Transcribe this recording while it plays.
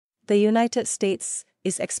The United States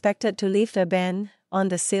is expected to lift a ban on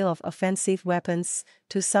the sale of offensive weapons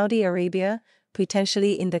to Saudi Arabia,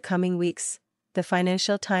 potentially in the coming weeks, the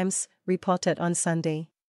Financial Times reported on Sunday.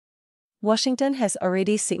 Washington has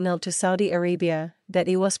already signaled to Saudi Arabia that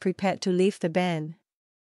it was prepared to lift the ban.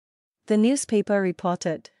 The newspaper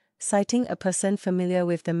reported, citing a person familiar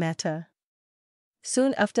with the matter.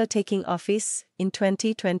 Soon after taking office, in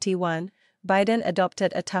 2021, Biden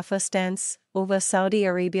adopted a tougher stance over Saudi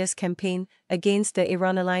Arabia's campaign against the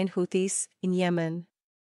Iran-aligned Houthis in Yemen,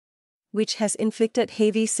 which has inflicted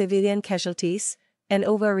heavy civilian casualties, and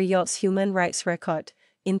over Riyadh's human rights record,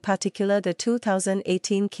 in particular the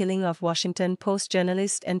 2018 killing of Washington Post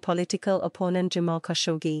journalist and political opponent Jamal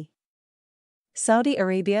Khashoggi. Saudi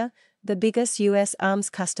Arabia, the biggest U.S. arms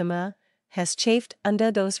customer, has chafed under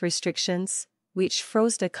those restrictions, which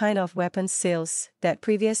froze the kind of weapons sales that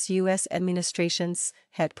previous U.S. administrations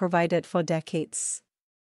had provided for decades.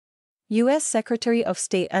 U.S. Secretary of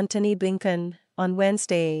State Antony Blinken, on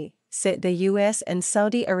Wednesday, said the U.S. and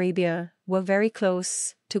Saudi Arabia were very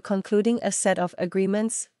close to concluding a set of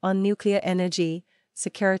agreements on nuclear energy,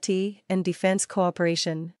 security, and defense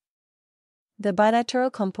cooperation. The bilateral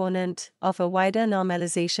component of a wider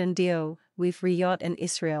normalization deal with Riyadh and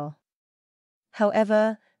Israel.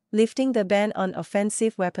 However, lifting the ban on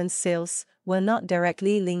offensive weapons sales were not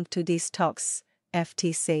directly linked to these talks,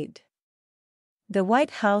 FT said. The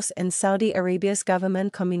White House and Saudi Arabia's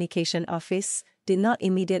government communication office did not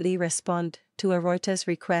immediately respond to a Reuters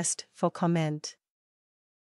request for comment.